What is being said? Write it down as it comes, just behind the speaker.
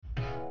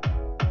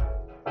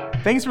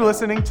Thanks for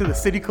listening to the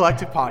City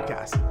Collective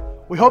podcast.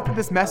 We hope that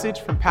this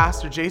message from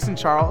Pastor Jason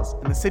Charles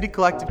and the City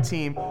Collective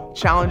team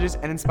challenges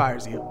and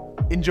inspires you.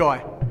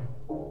 Enjoy.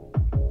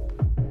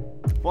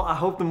 Well, I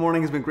hope the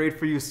morning has been great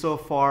for you so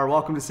far.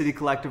 Welcome to City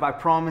Collective. I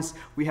promise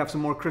we have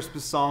some more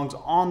Christmas songs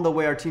on the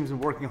way. Our team's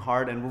been working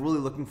hard, and we're really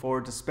looking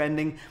forward to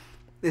spending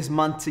this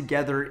month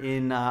together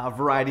in a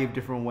variety of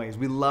different ways.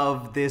 We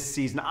love this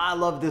season. I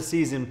love this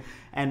season,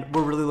 and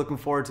we're really looking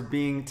forward to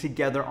being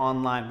together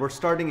online. We're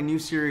starting a new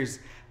series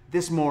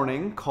this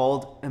morning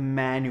called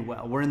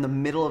Emmanuel. We're in the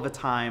middle of a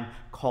time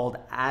called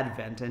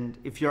Advent, and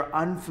if you're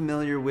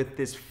unfamiliar with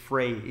this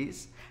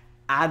phrase,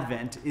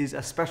 Advent is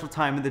a special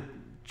time in the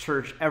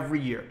church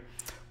every year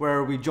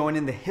where we join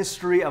in the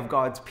history of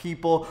God's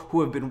people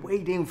who have been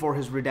waiting for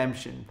his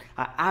redemption.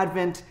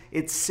 Advent,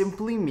 it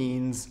simply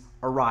means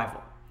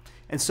arrival.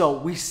 And so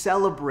we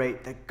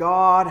celebrate that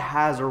God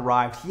has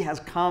arrived. He has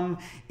come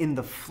in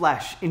the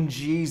flesh, in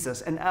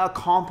Jesus, and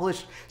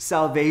accomplished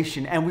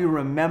salvation. And we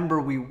remember,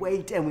 we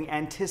wait, and we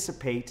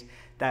anticipate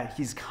that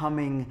he's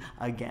coming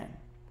again.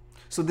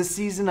 So this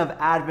season of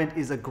Advent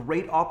is a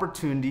great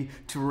opportunity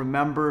to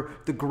remember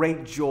the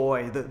great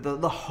joy,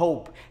 the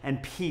hope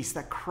and peace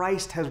that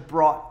Christ has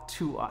brought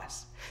to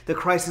us, that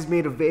Christ has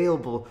made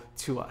available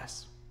to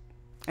us.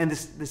 And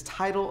this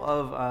title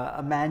of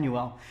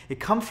Emmanuel, it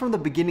comes from the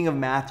beginning of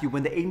Matthew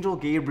when the angel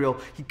Gabriel,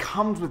 he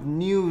comes with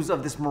news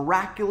of this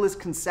miraculous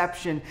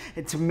conception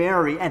to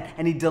Mary,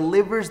 and he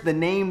delivers the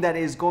name that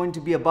is going to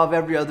be above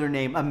every other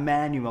name,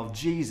 Emmanuel,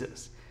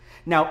 Jesus.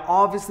 Now,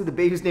 obviously the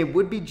baby's name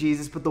would be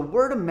Jesus, but the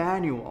word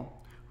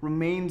Emmanuel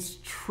remains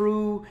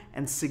true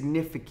and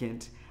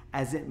significant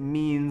as it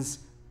means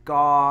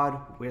God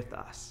with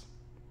us.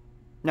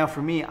 Now,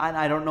 for me,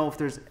 I don't know if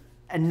there's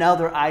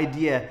another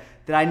idea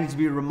that I need to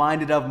be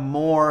reminded of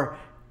more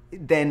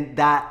than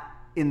that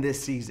in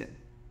this season.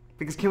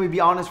 Because can we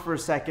be honest for a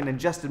second and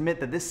just admit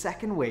that this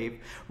second wave,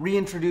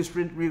 reintroduced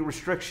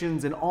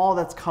restrictions and all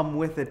that's come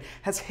with it,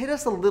 has hit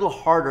us a little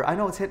harder. I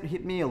know it's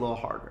hit me a little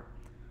harder.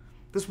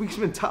 This week's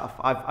been tough.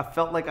 I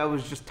felt like I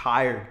was just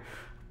tired,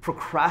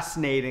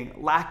 procrastinating,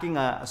 lacking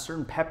a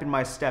certain pep in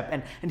my step.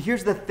 And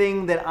here's the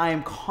thing that I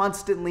am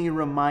constantly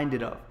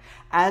reminded of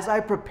as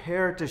I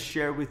prepare to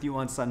share with you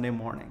on Sunday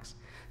mornings.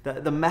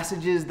 The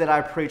messages that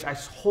I preach, I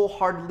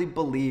wholeheartedly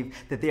believe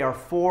that they are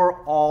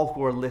for all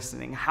who are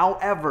listening.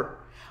 However,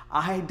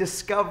 I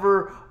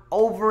discover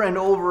over and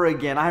over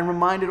again, I'm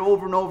reminded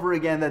over and over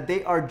again that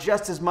they are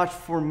just as much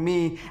for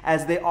me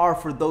as they are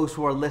for those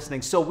who are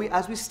listening. So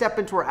as we step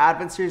into our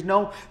Advent series,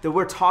 know that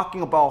we're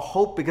talking about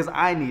hope because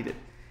I need it,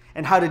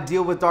 and how to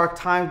deal with dark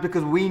times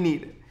because we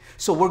need it.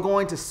 So we're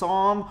going to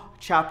Psalm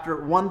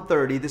chapter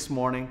 130 this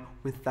morning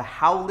with the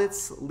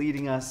Howletts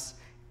leading us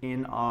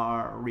in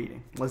our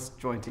reading. Let's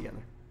join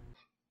together.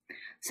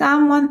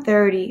 Psalm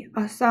 130,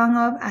 a song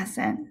of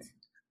ascent.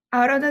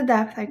 Out of the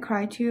depth I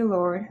cry to you,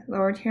 Lord.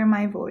 Lord, hear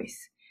my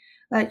voice.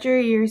 Let your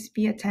ears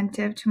be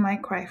attentive to my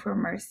cry for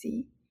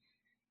mercy.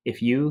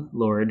 If you,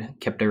 Lord,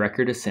 kept a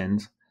record of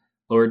sins,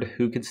 Lord,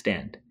 who could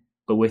stand?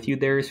 But with you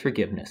there is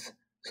forgiveness,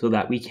 so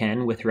that we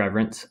can, with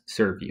reverence,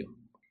 serve you.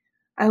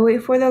 I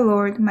wait for the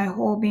Lord, my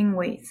whole being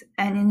waits,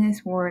 and in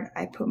his word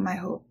I put my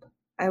hope.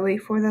 I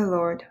wait for the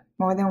Lord,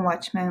 more than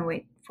watchmen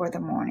wait for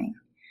the morning.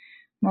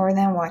 More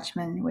than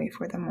watchmen wait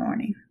for the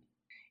morning.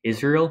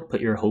 Israel,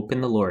 put your hope in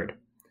the Lord.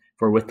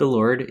 For with the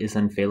Lord is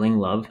unfailing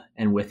love,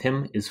 and with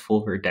him is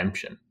full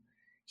redemption.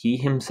 He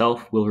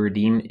himself will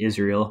redeem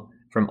Israel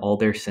from all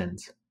their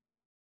sins.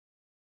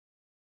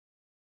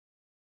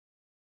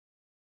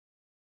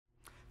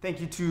 Thank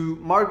you to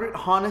Margaret,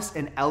 Hannes,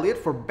 and Elliot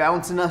for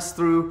bouncing us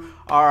through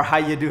our How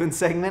You Doing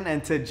segment,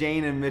 and to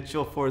Jane and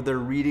Mitchell for their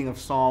reading of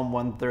Psalm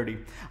 130.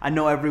 I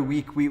know every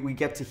week we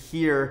get to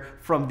hear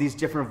from these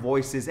different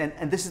voices,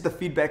 and this is the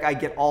feedback I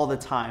get all the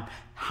time.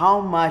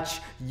 How much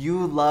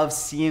you love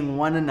seeing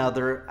one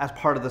another as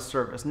part of the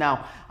service.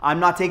 Now, I'm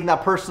not taking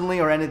that personally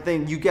or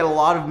anything. You get a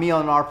lot of me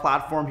on our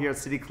platform here at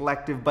City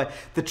Collective, but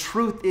the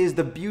truth is,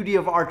 the beauty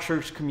of our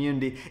church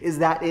community is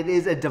that it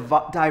is a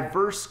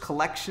diverse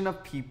collection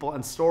of people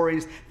and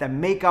stories that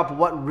make up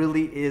what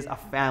really is a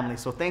family.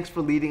 So thanks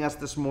for leading us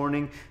this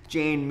morning.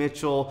 Jane,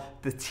 Mitchell,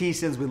 the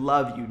Teesons, we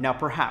love you. Now,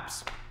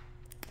 perhaps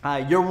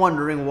you're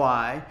wondering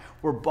why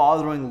we're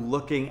bothering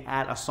looking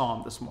at a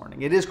psalm this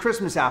morning. It is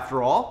Christmas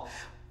after all,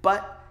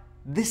 but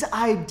this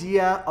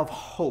idea of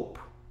hope,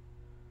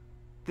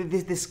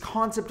 this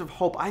concept of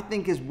hope, I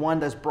think is one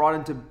that's brought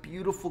into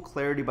beautiful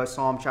clarity by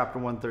Psalm chapter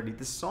 130.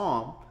 This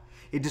psalm,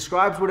 it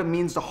describes what it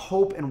means to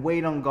hope and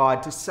wait on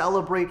God, to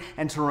celebrate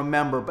and to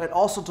remember, but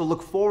also to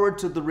look forward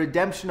to the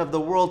redemption of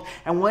the world.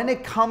 And when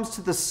it comes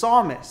to the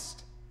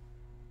psalmist,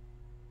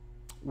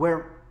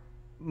 where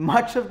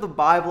much of the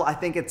Bible, I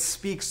think it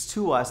speaks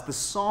to us, the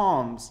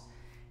Psalms,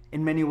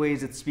 in many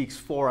ways it speaks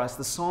for us.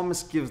 The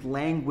psalmist gives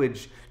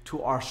language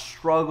to our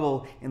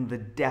struggle in the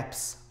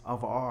depths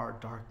of our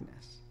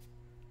darkness.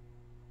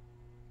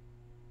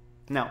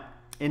 Now,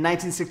 In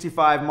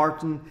 1965,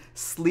 Martin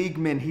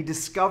Seligman, he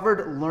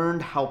discovered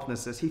learned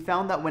helplessness. He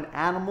found that when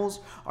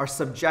animals are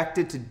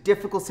subjected to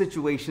difficult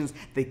situations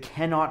they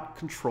cannot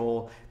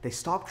control, they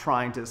stop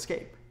trying to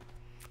escape.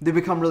 They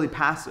become really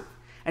passive.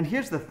 And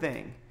here's the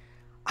thing.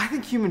 I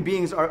think human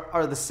beings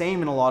are the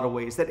same in a lot of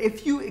ways. That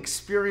if you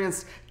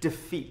experience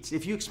defeat,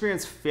 if you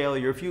experience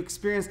failure, if you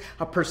experience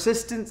a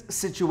persistent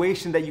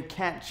situation that you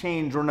can't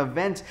change or an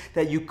event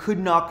that you could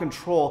not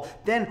control,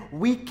 then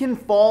we can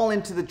fall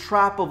into the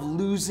trap of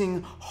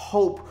losing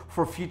hope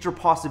for future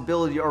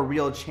possibility or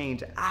real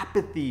change.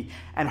 Apathy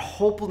and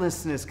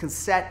hopelessness can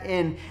set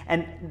in,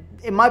 and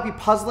it might be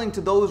puzzling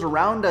to those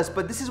around us,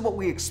 but this is what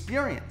we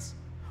experience.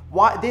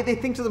 Why they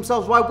think to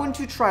themselves, why wouldn't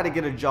you try to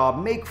get a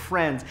job, make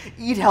friends,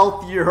 eat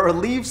healthier, or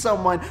leave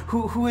someone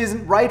who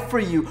isn't right for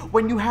you?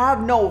 When you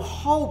have no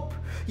hope,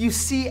 you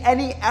see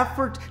any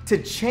effort to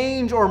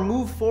change or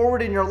move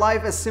forward in your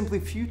life as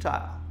simply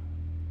futile.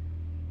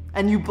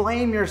 And you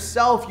blame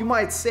yourself. You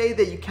might say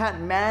that you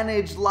can't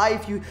manage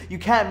life, you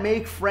can't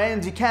make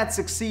friends, you can't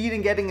succeed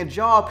in getting a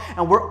job,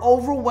 and we're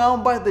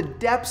overwhelmed by the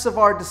depths of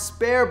our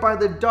despair, by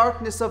the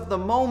darkness of the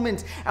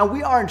moment, and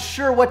we aren't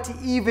sure what to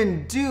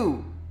even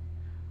do.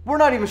 We're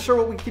not even sure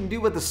what we can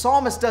do what the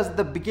psalmist does at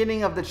the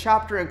beginning of the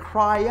chapter and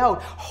cry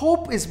out.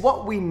 Hope is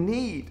what we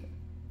need.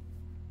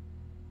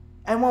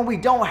 And when we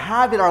don't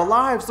have it, our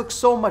lives look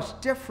so much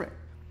different.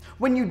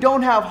 When you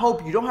don't have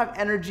hope, you don't have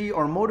energy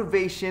or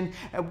motivation,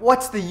 and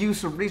what's the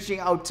use of reaching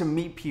out to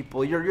meet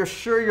people? You're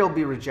sure you'll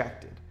be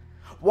rejected.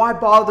 Why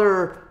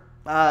bother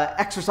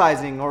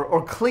exercising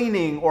or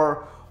cleaning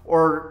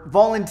or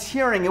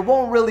volunteering? It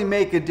won't really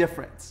make a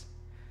difference.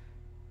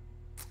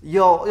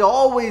 You'll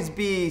always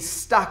be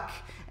stuck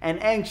and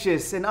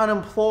anxious and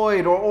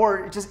unemployed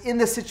or just in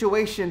the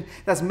situation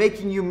that's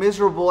making you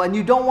miserable, and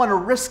you don't want to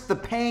risk the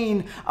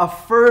pain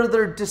of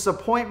further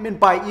disappointment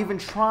by even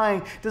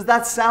trying. Does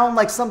that sound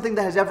like something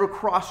that has ever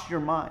crossed your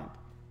mind?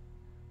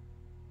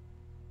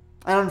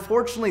 And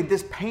unfortunately,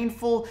 this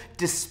painful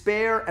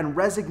despair and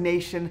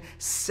resignation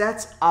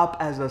sets up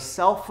as a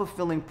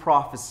self-fulfilling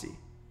prophecy.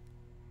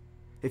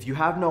 If you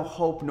have no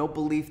hope, no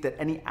belief that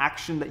any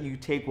action that you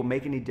take will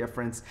make any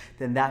difference,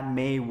 then that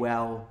may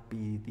well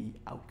be the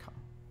outcome.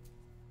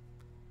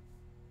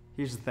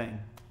 Here's the thing.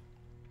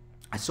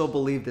 I so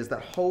believe this,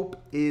 that hope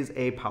is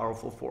a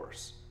powerful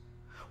force.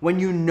 When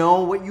you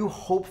know what you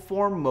hope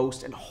for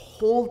most and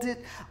hold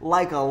it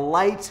like a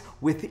light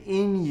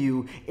within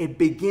you, it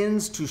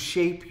begins to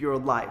shape your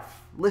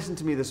life. Listen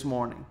to me this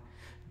morning.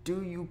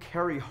 Do you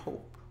carry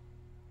hope?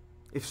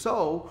 If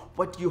so,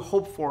 what do you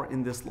hope for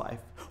in this life?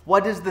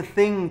 What is the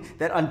thing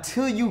that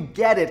until you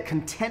get it,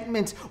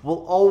 contentment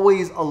will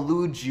always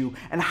elude you?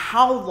 And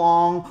how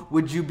long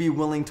would you be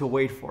willing to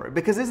wait for it?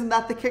 Because isn't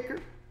that the kicker?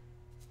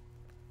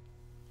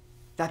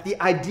 That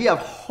the idea of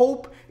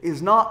hope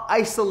is not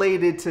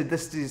isolated to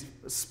this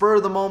spur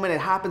of the moment.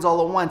 It happens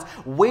all at once.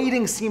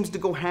 Waiting seems to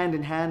go hand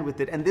in hand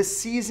with it. And this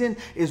season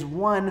is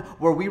one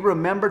where we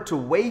remember to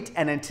wait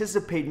and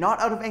anticipate,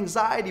 not out of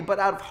anxiety, but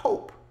out of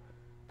hope.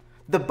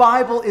 The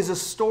Bible is a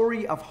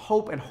story of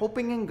hope, and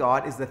hoping in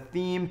God is the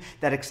theme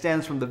that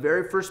extends from the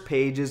very first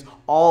pages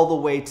all the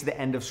way to the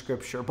end of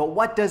Scripture. But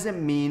what does it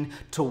mean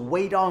to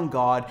wait on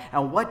God,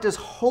 and what does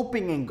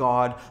hoping in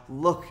God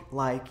look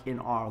like in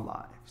our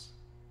lives?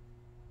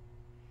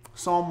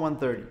 Psalm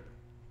 130.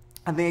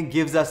 I think it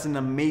gives us an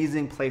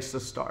amazing place to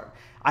start.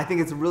 I think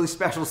it's a really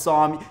special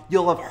psalm.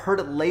 You'll have heard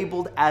it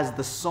labeled as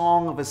the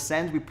Song of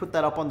Ascent. We put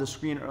that up on the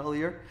screen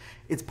earlier.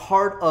 It's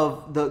part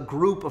of the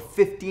group of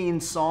 15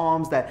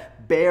 psalms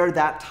that bear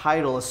that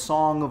title, a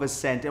Song of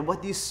Ascent. And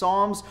what these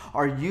psalms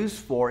are used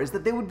for is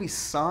that they would be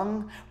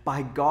sung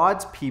by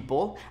God's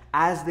people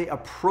as they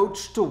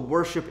approach to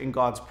worship in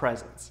God's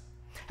presence.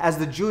 As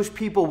the Jewish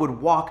people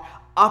would walk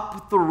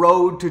up the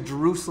road to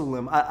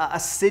Jerusalem, a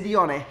city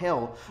on a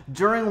hill,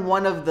 during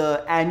one of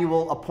the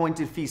annual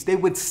appointed feasts, they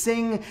would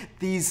sing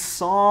these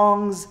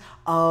songs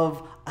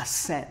of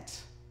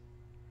ascent.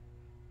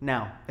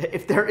 Now,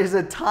 if there is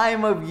a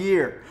time of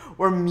year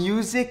where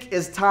music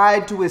is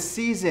tied to a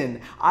season,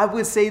 I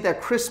would say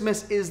that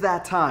Christmas is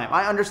that time.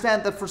 I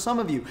understand that for some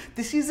of you,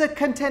 this is a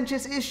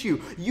contentious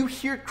issue. You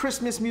hear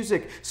Christmas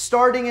music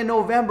starting in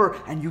November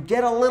and you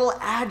get a little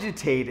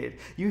agitated.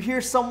 You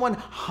hear someone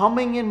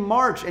humming in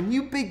March and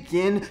you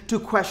begin to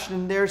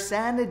question their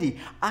sanity.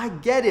 I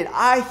get it.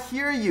 I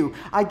hear you.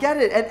 I get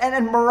it.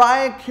 And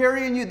Mariah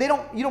Carey and you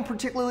don't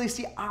particularly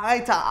see eye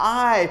to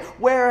eye.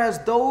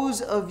 Whereas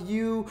those of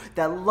you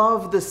that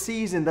love the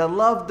season, that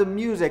love the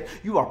music,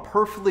 you are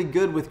perfectly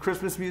good with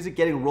Christmas music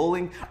getting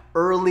rolling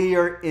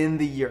earlier in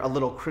the year. A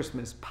little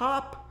Christmas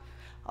pop,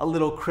 a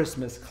little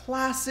Christmas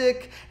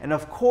classic, and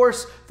of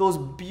course, those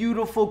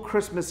beautiful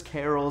Christmas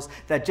carols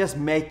that just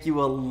make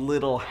you a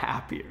little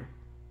happier.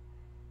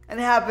 And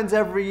it happens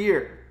every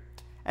year.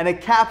 And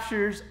it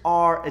captures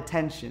our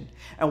attention.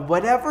 And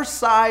whatever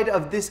side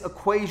of this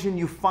equation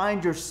you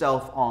find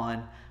yourself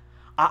on,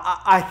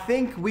 I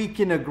think we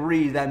can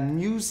agree that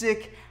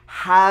music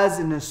has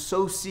an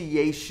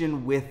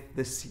association with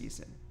the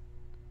season,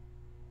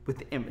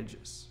 with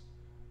images,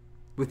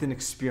 with an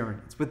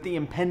experience, with the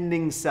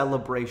impending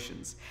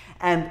celebrations.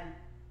 And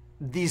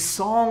these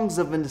songs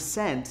of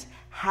ascent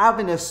have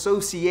an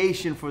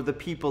association for the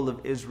people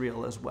of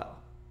Israel as well.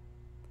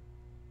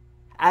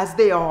 As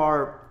they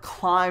are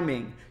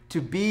climbing to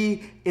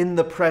be in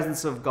the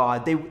presence of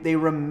God, they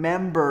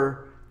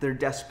remember their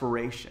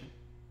desperation.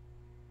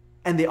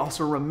 And they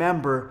also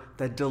remember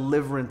that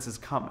deliverance is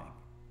coming.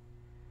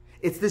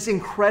 It's this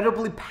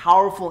incredibly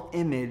powerful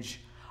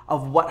image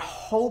of what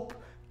hope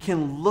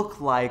can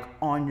look like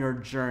on your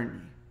journey.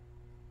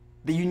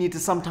 That you need to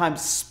sometimes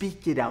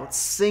speak it out,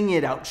 sing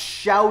it out,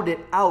 shout it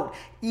out,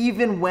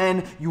 even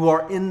when you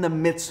are in the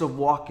midst of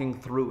walking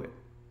through it.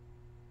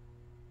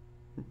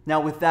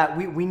 Now with that,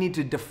 we need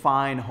to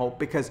define hope,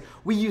 because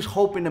we use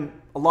hope in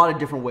a lot of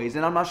different ways,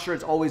 and I'm not sure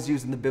it's always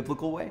used in the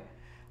biblical way.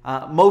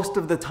 Most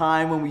of the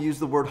time when we use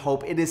the word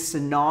hope, it is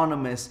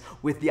synonymous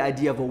with the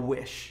idea of a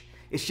wish.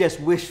 It's just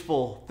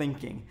wishful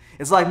thinking.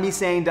 It's like me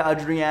saying to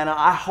Adriana,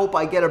 I hope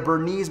I get a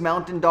Bernese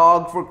Mountain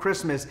Dog for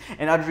Christmas.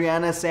 And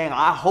Adriana saying,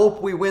 I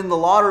hope we win the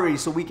lottery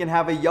so we can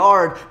have a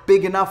yard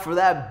big enough for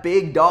that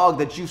big dog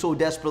that you so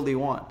desperately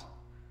want.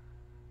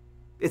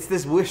 It's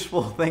this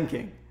wishful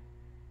thinking.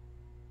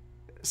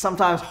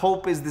 Sometimes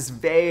hope is this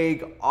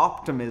vague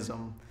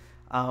optimism.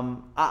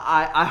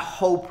 I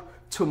hope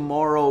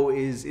tomorrow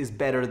is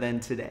better than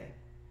today.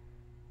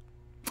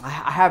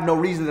 I have no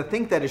reason to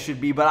think that it should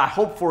be, but I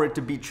hope for it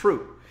to be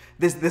true.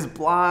 This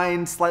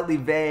blind, slightly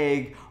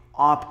vague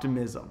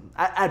optimism.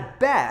 At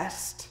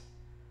best,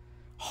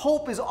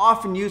 hope is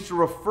often used to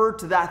refer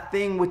to that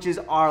thing which is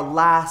our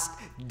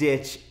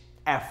last-ditch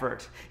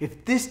effort.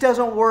 If this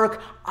doesn't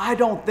work, I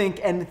don't think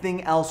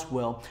anything else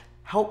will.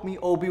 Help me,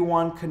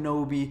 Obi-Wan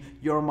Kenobi,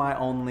 you're my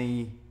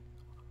only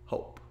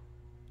hope.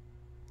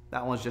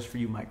 That one's just for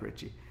you, Mike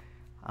Ritchie.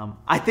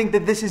 I think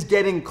that this is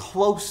getting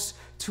close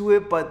to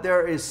it, but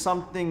there is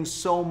something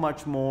so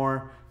much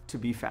more to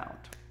be found.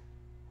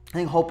 I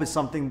think hope is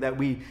something that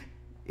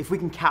if we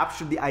can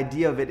capture the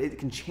idea of it, it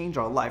can change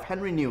our life.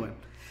 Henry Nouwen,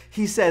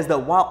 he says that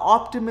while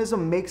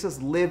optimism makes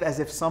us live as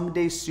if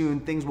someday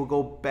soon things will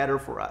go better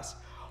for us,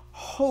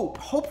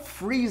 hope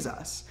frees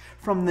us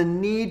from the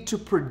need to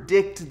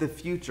predict the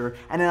future,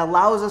 and it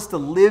allows us to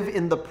live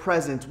in the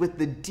present with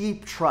the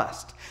deep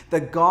trust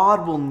that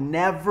God will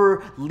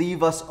never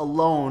leave us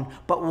alone,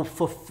 but will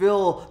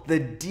fulfill the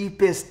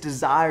deepest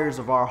desires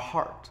of our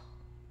heart.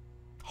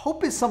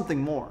 Hope is something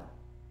more.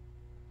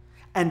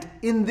 And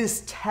in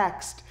this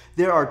text,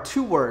 there are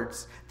two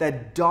words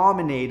that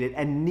dominate it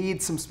and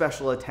need some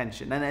special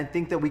attention, and I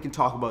think that we can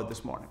talk about it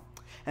this morning.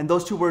 And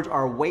those two words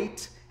are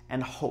wait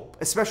and hope,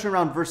 especially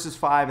around verses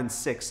 5 and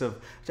 6 of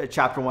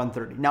chapter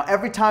 130. Now,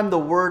 every time the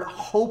word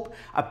hope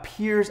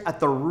appears at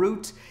the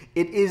root,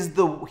 it is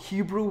the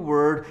Hebrew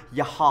word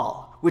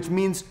yahal, which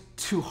means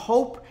to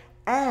hope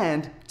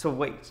and to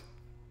wait.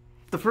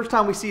 The first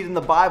time we see it in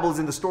the Bible is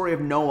in the story of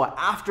Noah.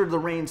 After the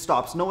rain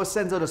stops, Noah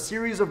sends out a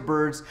series of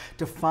birds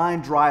to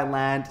find dry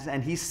land,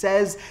 and he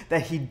says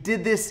that he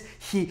did this,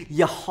 he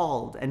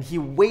yahaled, and he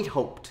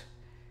wait-hoped.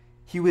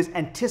 He was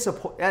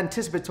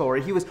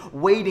anticipatory. He was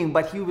waiting,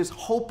 but he was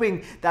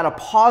hoping that a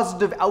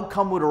positive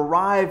outcome would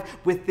arrive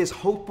with this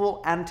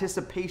hopeful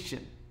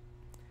anticipation.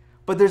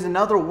 But there's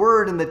another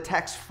word in the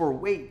text for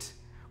wait,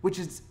 which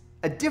is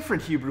a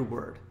different Hebrew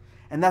word,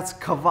 and that's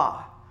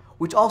kavah,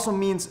 which also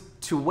means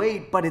to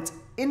wait, but it's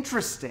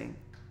interesting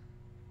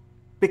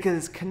because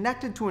it's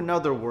connected to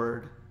another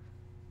word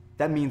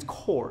that means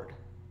cord,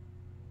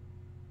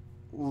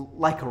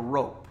 like a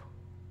rope.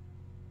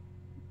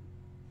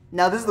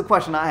 Now, this is the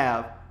question I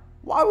have.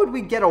 Why would we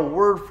get a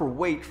word for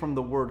wait from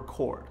the word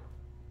cord?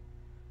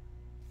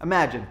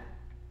 Imagine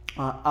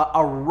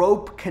a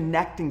rope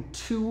connecting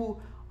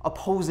two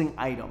opposing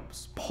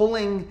items,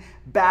 pulling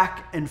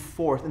back and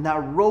forth, and that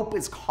rope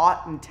is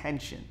caught in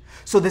tension.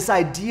 So this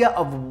idea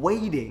of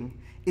waiting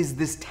is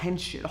this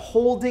tension,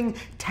 holding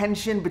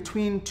tension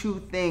between two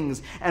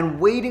things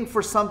and waiting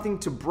for something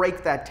to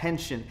break that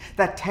tension.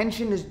 That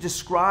tension is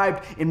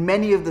described in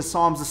many of the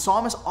Psalms. The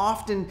psalmist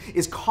often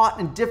is caught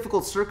in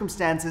difficult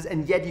circumstances,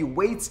 and yet he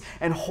waits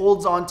and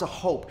holds on to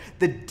hope.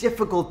 The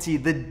difficulty,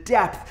 the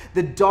depth,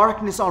 the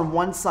darkness on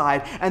one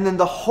side, and then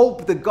the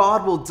hope that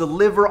God will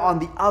deliver on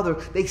the other.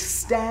 They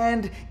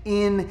stand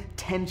in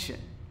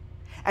tension.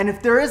 And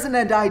if there isn't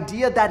an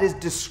idea that is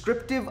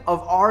descriptive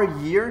of our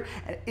year,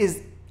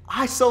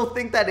 I so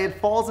think that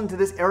it falls into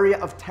this area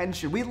of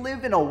tension. We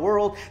live in a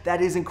world that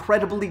is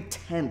incredibly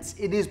tense.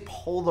 It is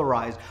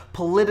polarized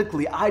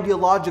politically,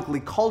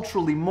 ideologically,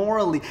 culturally,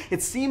 morally.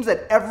 It seems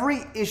that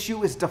every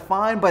issue is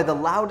defined by the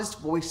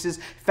loudest voices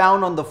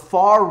found on the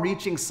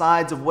far-reaching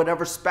sides of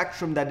whatever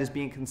spectrum that is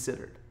being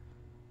considered.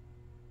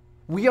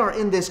 We are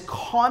in this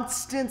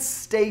constant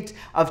state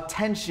of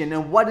tension,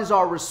 and what is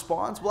our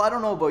response? Well, I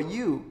don't know about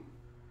you,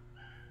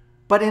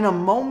 but in a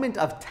moment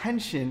of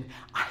tension,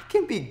 I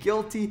can be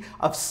guilty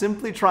of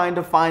simply trying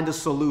to find a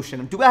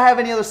solution. Do I have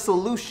any other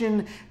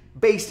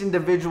solution-based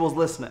individuals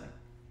listening?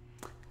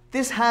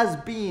 This has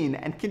been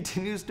and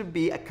continues to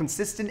be a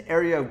consistent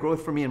area of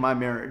growth for me in my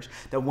marriage.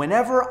 That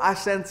whenever I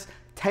sense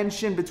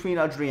tension between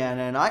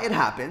Adriana and I, it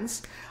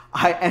happens,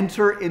 I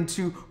enter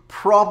into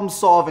problem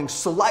solving,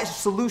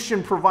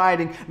 solution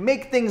providing,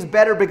 make things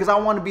better because I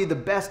want to be the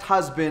best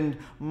husband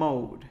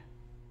mode.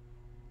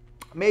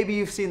 Maybe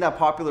you've seen that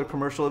popular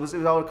commercial. It was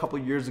out a couple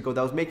of years ago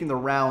that was making the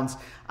rounds,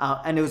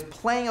 and it was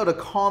playing out a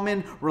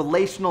common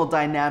relational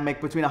dynamic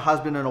between a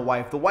husband and a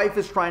wife. The wife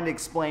is trying to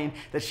explain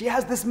that she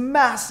has this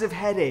massive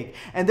headache,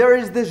 and there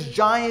is this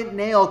giant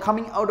nail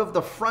coming out of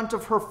the front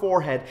of her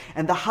forehead,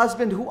 and the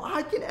husband, who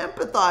I can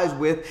empathize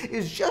with,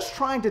 is just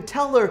trying to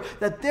tell her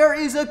that there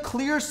is a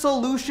clear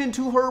solution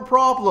to her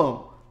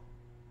problem.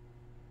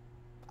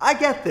 I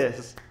get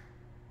this.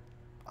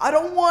 I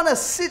don't want to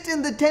sit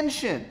in the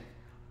tension.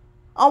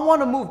 I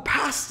want to move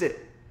past it.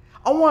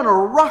 I want to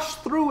rush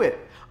through it.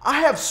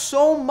 I have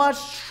so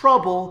much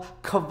trouble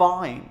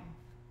kavaying,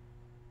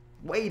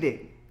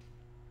 waiting.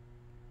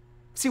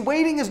 See,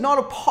 waiting is not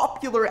a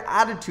popular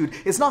attitude.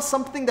 It's not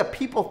something that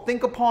people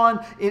think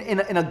upon in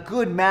a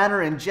good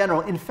manner in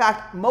general. In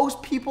fact,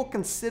 most people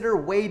consider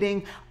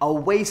waiting a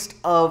waste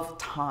of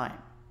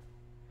time.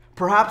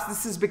 Perhaps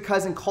this is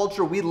because in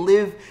culture we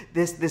live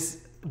this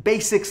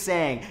basic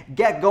saying,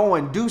 get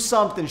going, do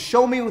something,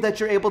 show me that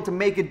you're able to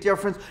make a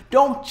difference.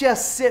 Don't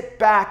just sit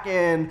back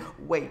and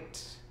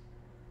wait.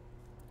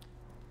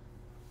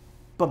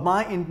 But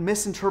my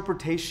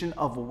misinterpretation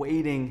of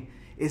waiting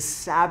is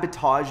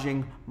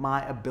sabotaging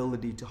my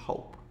ability to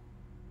hope.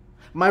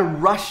 My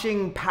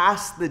rushing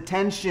past the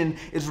tension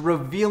is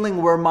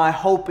revealing where my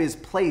hope is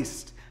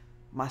placed,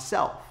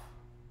 myself.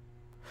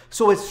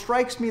 So it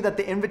strikes me that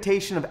the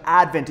invitation of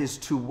Advent is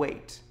to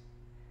wait.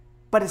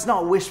 But it's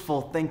not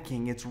wishful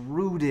thinking. It's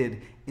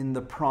rooted in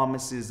the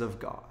promises of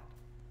God.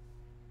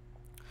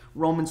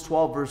 Romans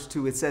 12 verse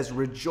 2, it says,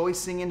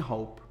 rejoicing in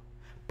hope,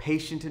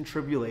 patient in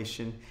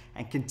tribulation,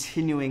 and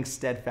continuing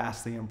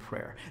steadfastly in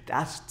prayer.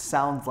 That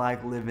sounds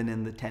like living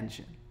in the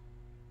tension.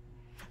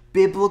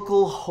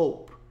 Biblical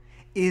hope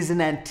is an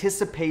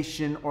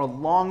anticipation or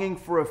longing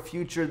for a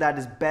future that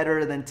is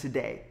better than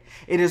today.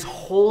 It is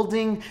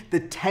holding the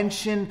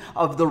tension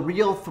of the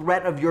real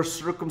threat of your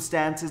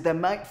circumstances that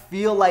might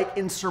feel like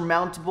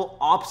insurmountable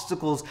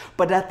obstacles,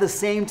 but at the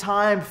same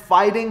time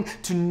fighting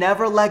to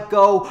never let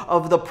go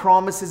of the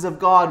promises of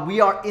God.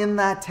 We are in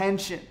that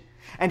tension.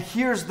 And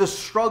here's the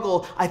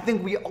struggle I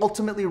think we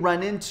ultimately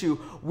run into.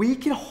 We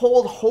can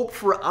hold hope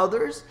for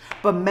others,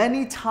 but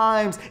many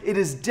times it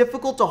is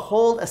difficult to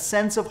hold a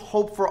sense of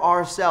hope for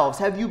ourselves.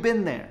 Have you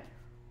been there?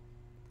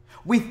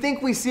 We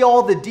think we see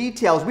all the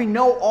details. We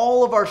know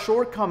all of our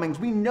shortcomings.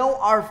 We know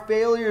our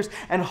failures.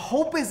 And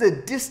hope is a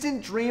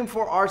distant dream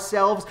for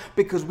ourselves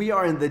because we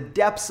are in the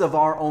depths of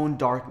our own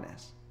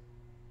darkness.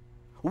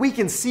 We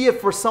can see it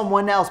for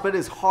someone else, but it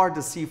is hard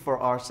to see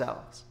for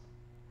ourselves.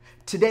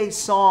 Today's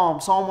Psalm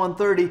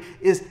 130,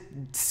 is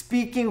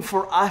speaking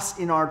for us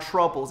in our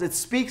troubles. It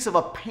speaks of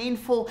a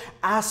painful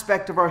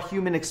aspect of our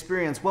human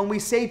experience. When we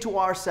say to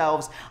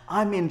ourselves,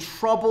 I'm in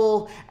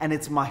trouble and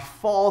it's my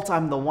fault,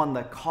 I'm the one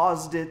that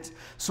caused it.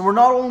 So we're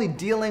not only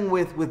dealing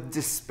with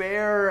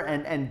despair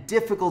and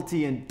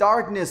difficulty and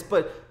darkness,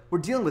 but we're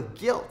dealing with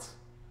guilt.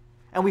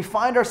 And we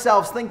find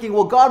ourselves thinking,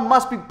 well, God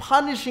must be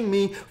punishing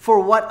me for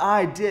what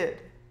I did.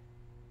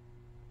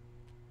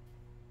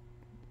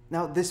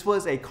 Now, this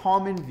was a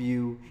common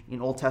view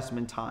in Old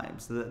Testament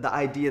times, the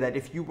idea that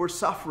if you were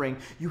suffering,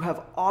 you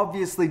have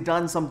obviously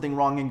done something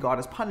wrong and God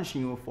is punishing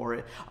you for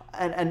it.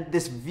 And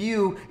this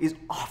view is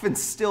often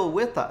still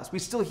with us. We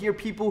still hear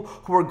people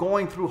who are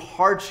going through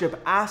hardship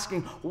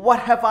asking, what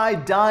have I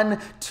done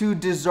to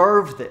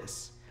deserve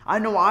this? I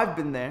know I've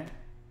been there.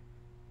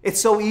 It's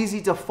so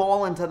easy to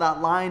fall into that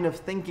line of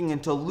thinking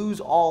and to lose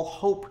all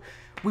hope.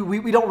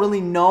 We don't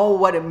really know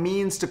what it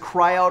means to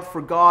cry out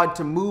for God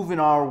to move in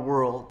our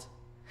world.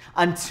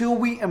 Until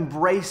we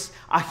embrace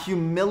a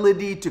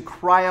humility to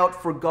cry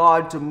out for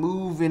God to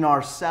move in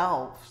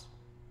ourselves.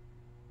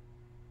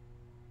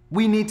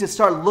 We need to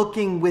start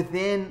looking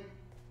within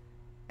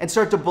and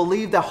start to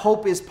believe that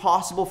hope is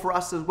possible for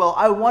us as well.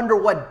 I wonder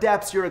what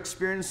depths you're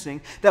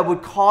experiencing that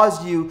would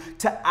cause you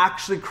to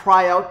actually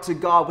cry out to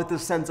God with a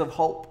sense of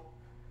hope.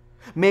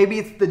 Maybe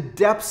it's the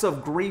depths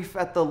of grief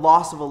at the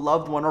loss of a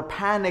loved one, or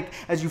panic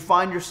as you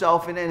find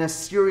yourself in a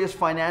serious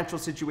financial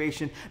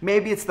situation.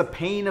 Maybe it's the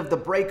pain of the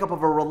breakup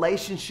of a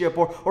relationship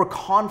or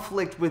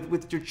conflict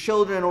with your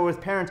children or with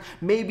parents.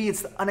 Maybe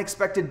it's the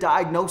unexpected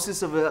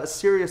diagnosis of a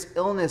serious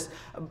illness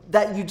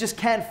that you just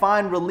can't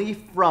find relief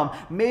from.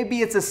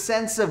 Maybe it's a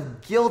sense of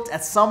guilt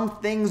at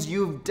some things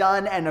you've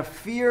done and a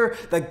fear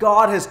that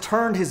God has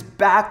turned his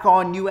back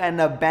on you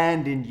and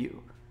abandoned you.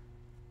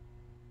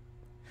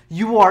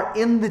 You are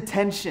in the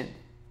tension.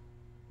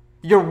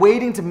 You're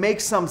waiting to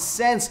make some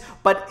sense,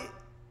 but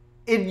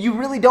you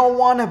really don't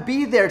want to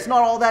be there. It's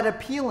not all that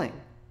appealing.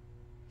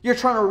 You're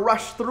trying to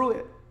rush through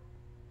it.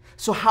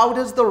 So how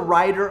does the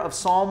writer of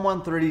Psalm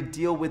 130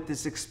 deal with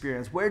this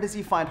experience? Where does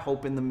he find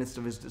hope in the midst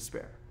of his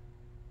despair?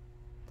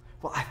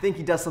 Well, I think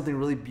he does something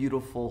really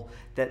beautiful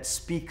that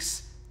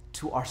speaks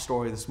to our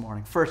story this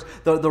morning. First,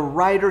 the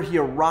writer, he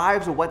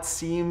arrives at what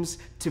seems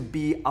to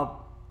be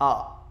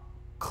a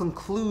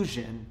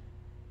conclusion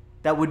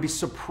that would be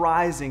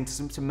surprising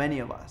to many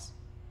of us.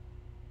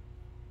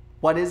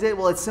 What is it?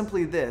 Well, it's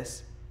simply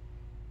this.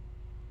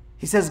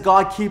 He says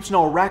God keeps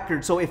no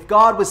record. So if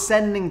God was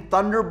sending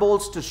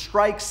thunderbolts to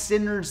strike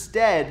sinners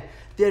dead,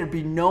 there'd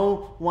be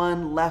no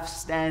one left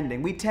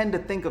standing. We tend to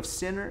think of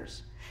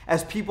sinners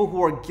as people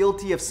who are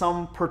guilty of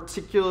some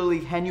particularly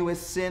heinous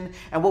sin,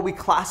 and what we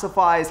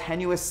classify as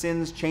heinous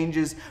sins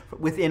changes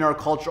within our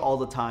culture all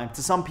the time.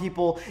 To some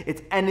people,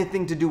 it's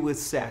anything to do with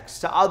sex.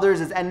 To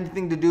others, it's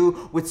anything to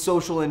do with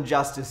social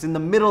injustice. In the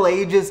Middle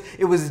Ages,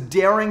 it was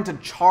daring to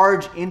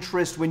charge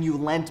interest when you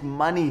lent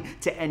money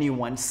to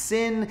anyone.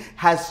 Sin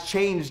has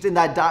changed in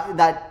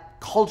that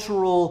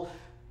cultural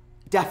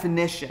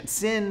definition.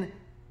 Sin,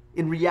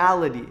 in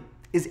reality,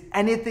 is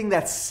anything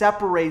that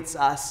separates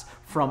us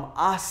from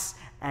us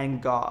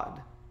and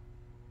God.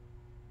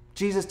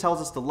 Jesus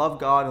tells us to love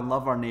God and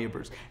love our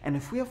neighbors. And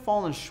if we have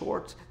fallen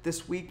short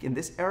this week in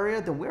this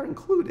area, then we're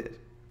included.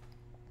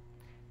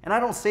 And I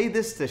don't say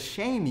this to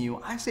shame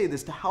you. I say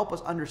this to help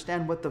us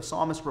understand what the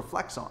psalmist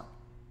reflects on.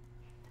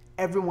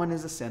 Everyone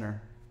is a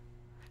sinner.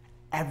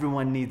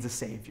 Everyone needs a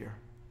Savior.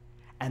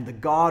 And the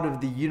God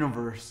of the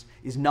universe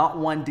is not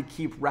one to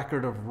keep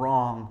record of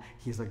wrong.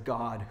 He is a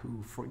God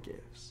who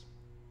forgives.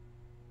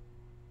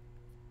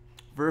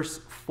 Verse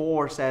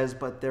 4 says,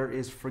 but there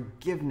is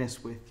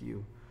forgiveness with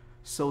you,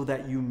 so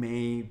that you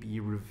may be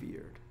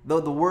revered. Though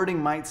the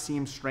wording might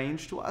seem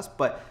strange to us,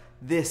 but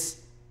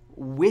this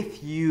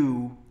with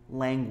you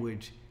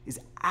language is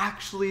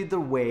actually the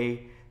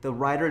way the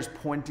writer is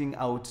pointing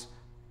out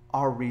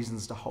our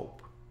reasons to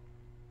hope.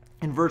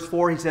 In verse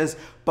 4, he says,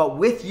 but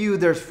with you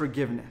there's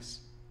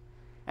forgiveness.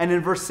 And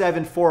in verse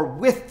 7, for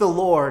with the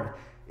Lord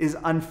is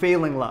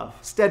unfailing love,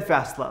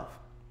 steadfast love.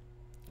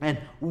 And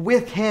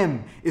with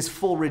him is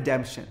full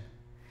redemption.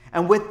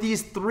 And with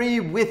these three,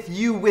 with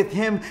you, with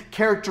him,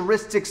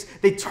 characteristics,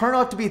 they turn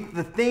out to be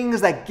the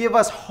things that give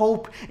us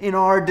hope in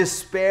our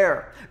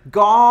despair.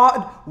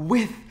 God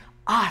with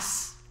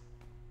us.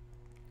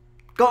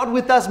 God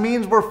with us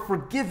means we're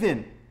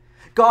forgiven.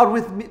 God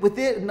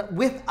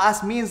with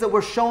us means that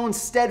we're shown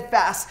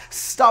steadfast,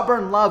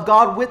 stubborn love.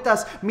 God with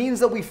us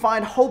means that we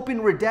find hope in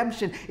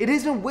redemption. It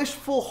isn't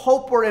wishful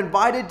hope we're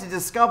invited to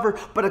discover,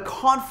 but a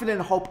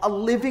confident hope, a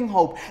living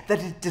hope that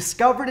is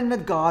discovered in a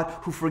God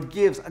who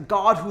forgives, a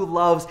God who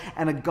loves,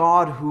 and a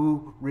God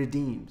who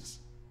redeems.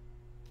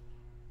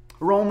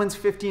 Romans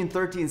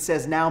 15:13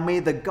 says, now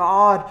may the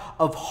God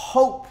of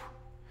hope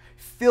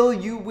fill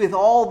you with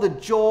all the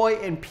joy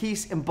and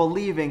peace in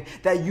believing,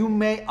 that you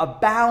may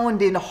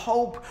abound in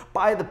hope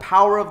by the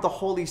power of the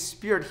Holy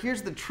Spirit.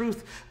 Here's the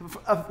truth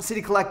of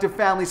City Collective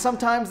family.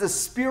 Sometimes the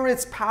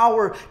Spirit's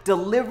power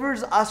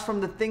delivers us from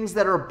the things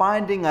that are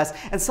binding us.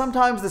 And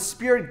sometimes the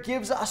Spirit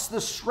gives us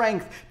the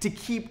strength to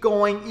keep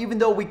going, even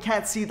though we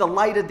can't see the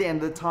light at the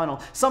end of the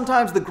tunnel.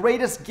 Sometimes the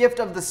greatest gift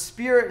of the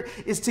Spirit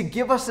is to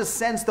give us a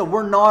sense that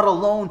we're not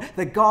alone,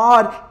 that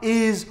God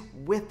is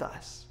with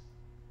us.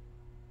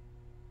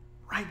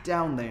 Right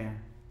down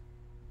there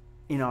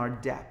in our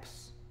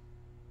depths.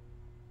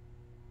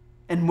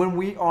 And when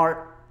we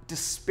are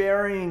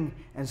despairing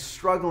and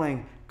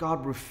struggling,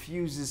 God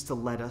refuses to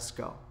let us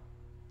go.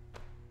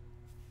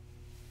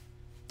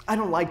 I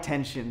don't like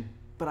tension,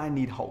 but I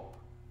need hope.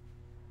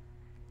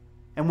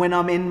 And when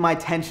I'm in my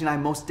tension, I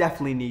most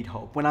definitely need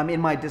hope. When I'm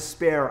in my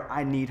despair,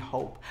 I need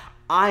hope.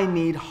 I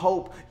need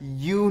hope.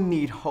 You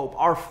need hope.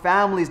 Our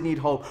families need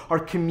hope. Our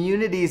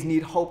communities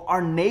need hope.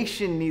 Our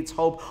nation needs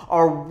hope.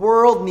 Our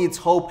world needs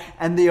hope.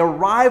 And the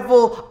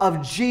arrival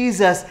of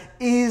Jesus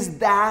is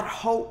that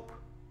hope.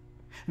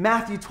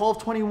 Matthew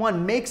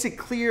 12:21 makes it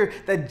clear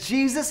that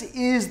Jesus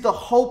is the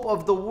hope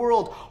of the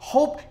world.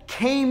 Hope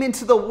came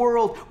into the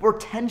world where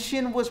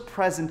tension was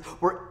present,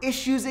 where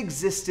issues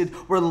existed,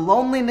 where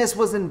loneliness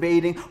was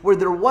invading, where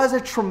there was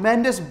a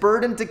tremendous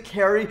burden to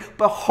carry,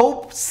 but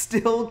hope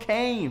still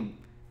came.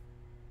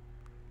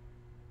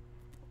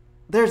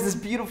 There's this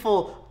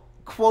beautiful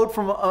quote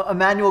from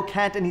Immanuel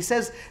Kant, and he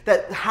says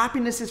that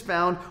happiness is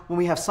found when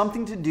we have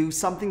something to do,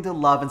 something to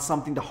love, and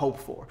something to hope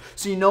for.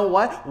 So you know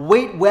what?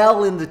 Wait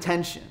well in the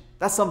tension.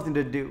 That's something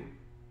to do.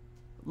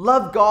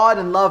 Love God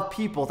and love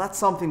people. That's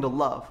something to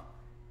love.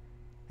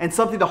 And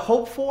something to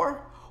hope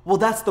for? Well,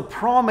 that's the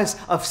promise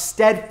of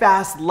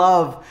steadfast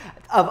love,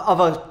 of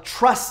a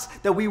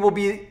trust that we will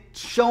be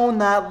shown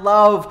that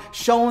love,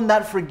 shown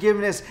that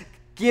forgiveness,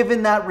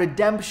 given that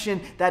redemption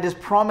that is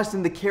promised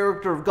in the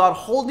character of God.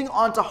 Holding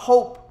on to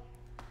hope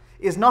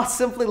is not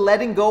simply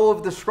letting go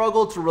of the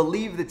struggle to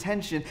relieve the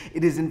tension.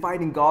 It is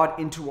inviting God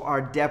into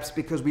our depths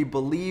because we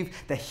believe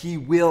that he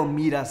will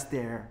meet us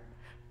there.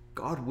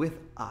 God with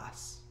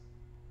us.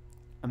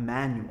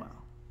 Emmanuel.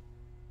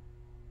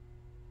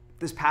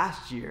 This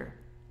past year,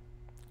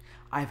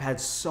 I've had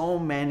so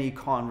many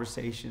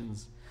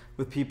conversations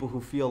with people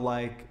who feel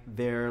like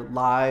their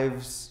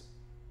lives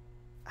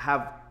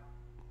have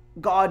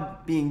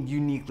God being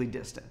uniquely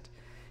distant.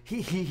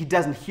 He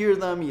doesn't hear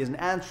them, he isn't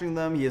answering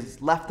them, he has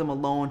left them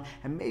alone,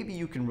 and maybe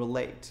you can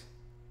relate.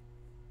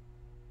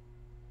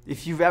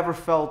 If you've ever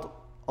felt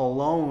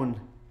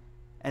alone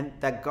and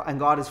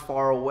God is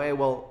far away,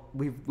 well,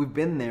 we've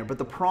been there. But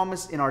the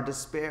promise in our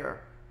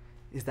despair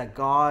is that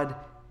God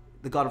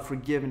the God of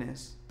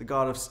forgiveness, the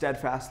God of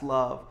steadfast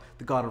love,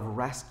 the God of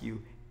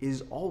rescue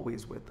is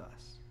always with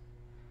us.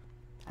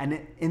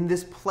 And in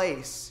this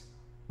place,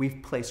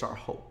 we've placed our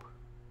hope.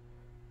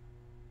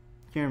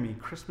 Hear me,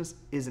 Christmas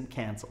isn't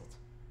canceled.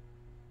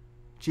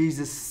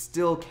 Jesus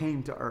still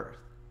came to earth,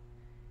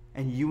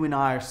 and you and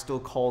I are still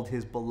called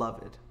his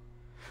beloved.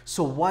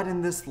 So what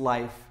in this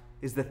life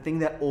is the thing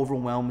that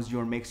overwhelms you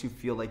or makes you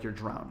feel like you're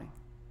drowning?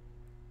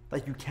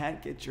 Like you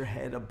can't get your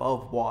head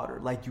above water,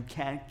 like you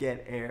can't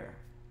get air.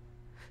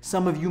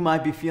 Some of you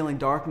might be feeling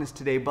darkness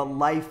today, but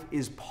life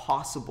is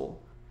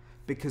possible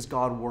because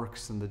God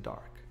works in the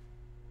dark.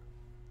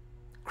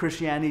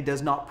 Christianity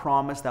does not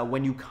promise that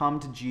when you come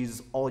to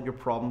Jesus, all your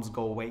problems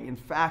go away. In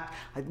fact,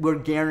 we're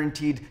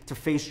guaranteed to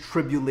face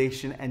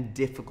tribulation and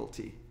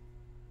difficulty.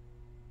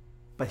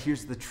 But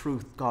here's the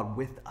truth, God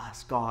with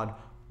us, God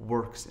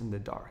works in the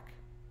dark.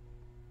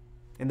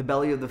 In the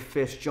belly of the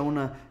fish,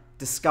 Jonah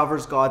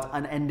discovers God's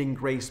unending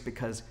grace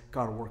because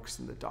God works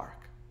in the dark.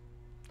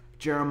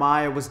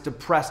 Jeremiah was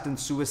depressed and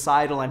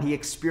suicidal, and he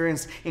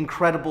experienced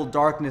incredible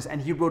darkness, and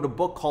he wrote a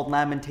book called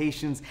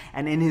Lamentations,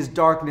 and in his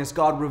darkness,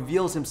 God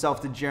reveals himself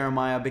to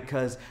Jeremiah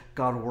because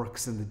God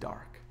works in the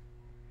dark.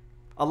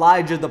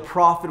 Elijah the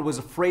prophet was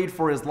afraid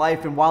for his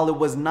life, and while it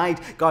was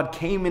night, God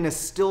came in a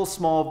still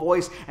small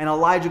voice, and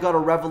Elijah got a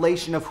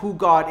revelation of who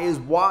God is.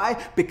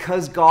 Why?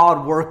 Because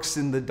God works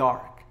in the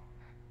dark.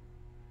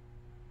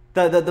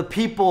 The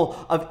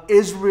people of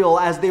Israel,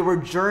 as they were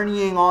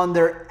journeying on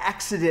their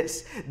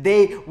exodus,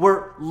 they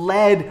were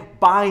led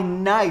by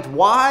night.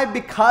 Why?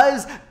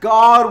 Because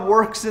God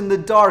works in the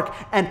dark.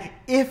 And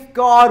if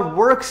God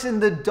works in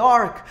the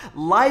dark,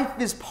 life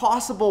is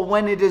possible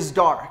when it is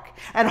dark.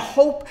 And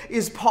hope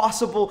is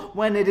possible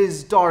when it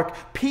is dark.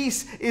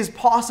 Peace is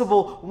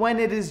possible when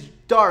it is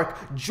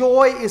dark.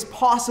 Joy is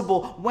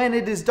possible when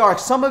it is dark.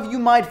 Some of you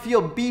might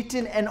feel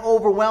beaten and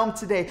overwhelmed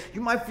today.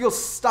 You might feel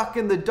stuck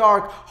in the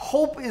dark.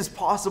 Hope is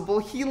possible.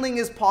 Healing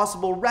is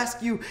possible.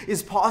 Rescue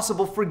is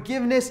possible.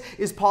 Forgiveness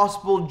is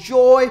possible.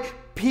 Joy,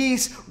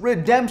 peace,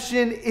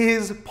 redemption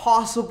is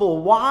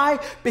possible. Why?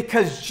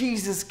 Because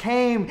Jesus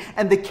came,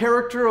 and the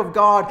character of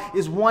God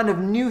is one of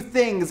new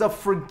things, of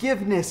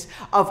forgiveness,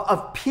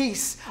 of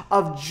peace,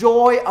 of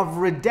joy, of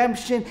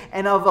redemption,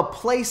 and of a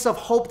place of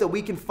hope that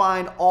we can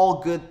find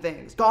all good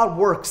things. God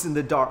works in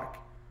the dark.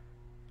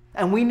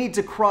 And we need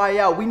to cry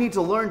out. We need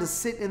to learn to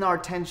sit in our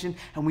tension,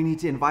 and we need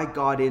to invite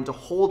God in to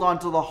hold on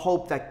to the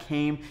hope that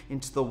came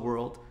into the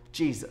world.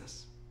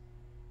 Jesus,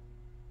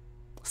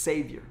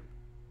 Savior,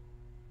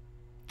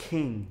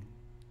 King,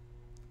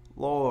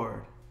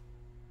 Lord,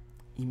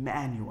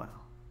 Emmanuel.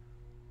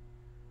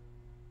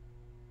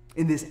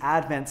 In this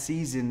Advent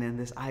season and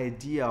this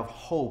idea of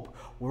hope,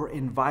 we're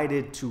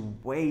invited to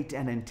wait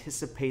and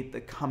anticipate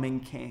the coming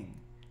King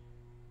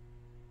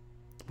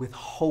with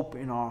hope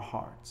in our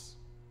hearts,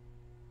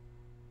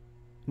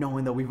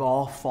 knowing that we've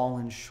all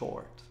fallen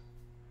short,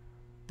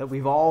 that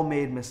we've all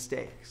made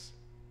mistakes,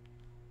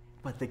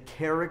 but the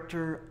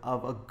character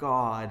of a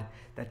God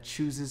that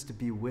chooses to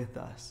be with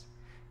us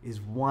is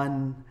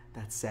one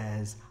that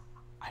says,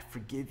 I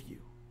forgive you,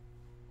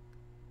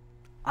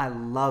 I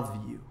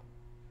love you,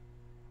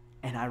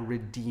 and I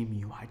redeem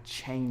you, I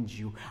change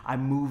you, I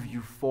move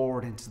you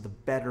forward into the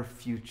better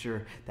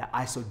future that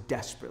I so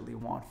desperately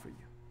want for you.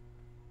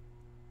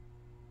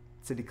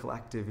 City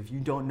Collective, if you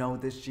don't know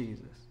this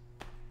Jesus,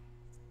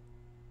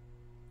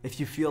 if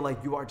you feel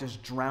like you are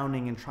just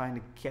drowning and trying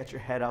to get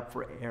your head up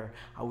for air,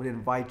 I would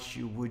invite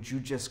you, would you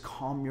just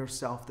calm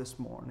yourself this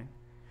morning?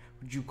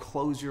 Would you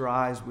close your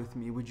eyes with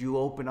me? Would you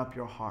open up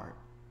your heart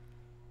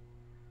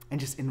and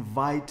just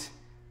invite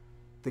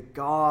the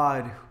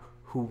God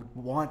who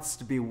wants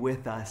to be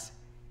with us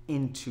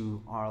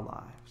into our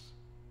lives,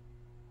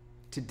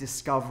 to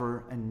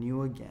discover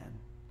anew again,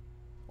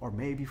 or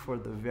maybe for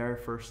the very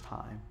first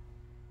time,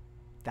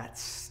 that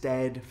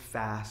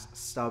steadfast,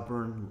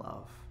 stubborn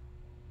love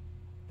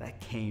that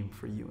came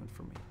for you and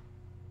for me.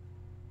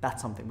 That's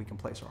something we can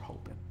place our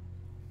hope in.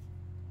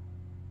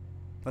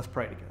 Let's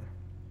pray together.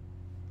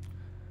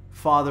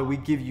 Father, we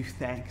give you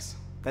thanks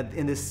that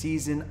in this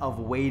season of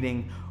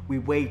waiting, we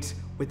wait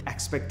with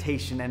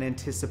expectation and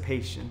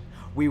anticipation.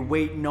 We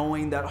wait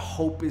knowing that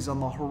hope is on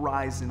the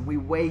horizon. We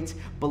wait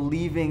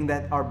believing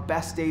that our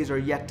best days are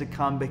yet to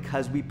come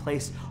because we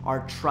place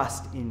our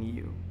trust in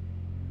you.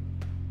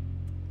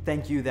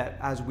 Thank you that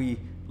as we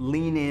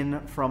lean in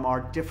from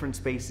our different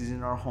spaces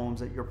in our homes,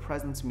 that your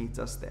presence meets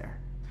us there.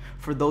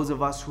 For those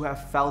of us who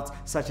have felt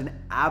such an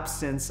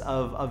absence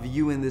of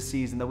you in this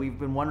season, that we've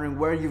been wondering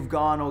where you've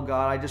gone, oh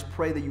God, I just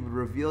pray that you would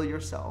reveal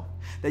yourself,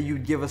 that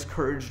you'd give us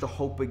courage to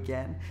hope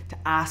again, to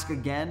ask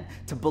again,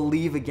 to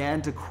believe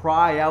again, to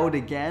cry out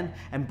again,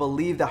 and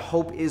believe that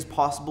hope is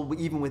possible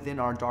even within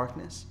our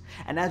darkness.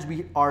 And as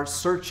we are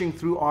searching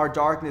through our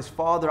darkness,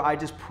 Father, I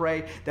just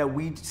pray that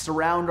we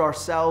surround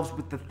ourselves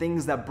with the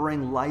things that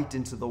bring light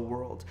into the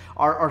world.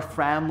 Our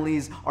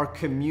families, our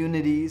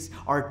communities,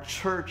 our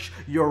church,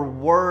 your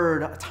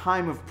word, a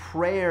time of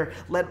prayer.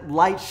 Let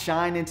light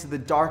shine into the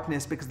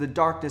darkness because the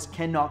darkness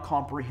cannot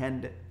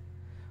comprehend it.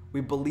 We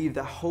believe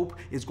that hope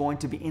is going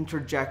to be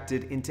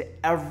interjected into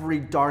every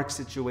dark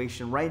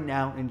situation right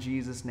now in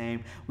Jesus'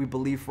 name. We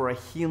believe for a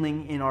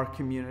healing in our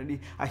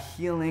community, a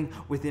healing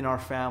within our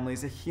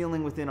families, a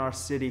healing within our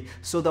city,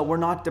 so that we're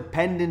not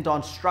dependent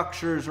on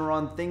structures or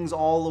on things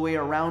all the way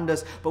around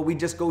us, but we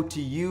just go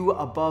to you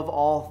above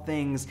all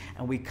things,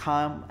 and we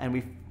come and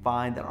we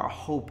find that our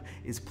hope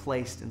is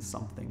placed in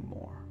something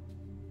more.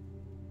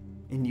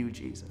 In you,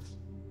 Jesus.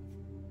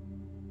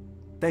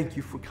 Thank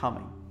you for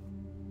coming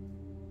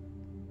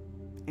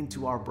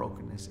into our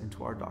brokenness,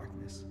 into our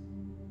darkness,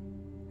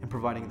 and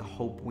providing the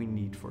hope we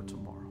need for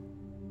tomorrow.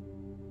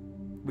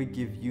 We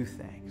give you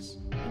thanks.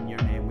 In your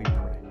name we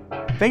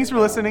pray. Thanks for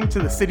listening to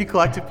the City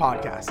Collective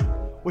podcast.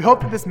 We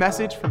hope that this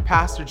message from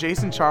Pastor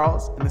Jason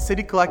Charles and the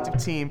City Collective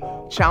team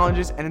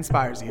challenges and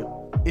inspires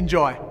you.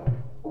 Enjoy.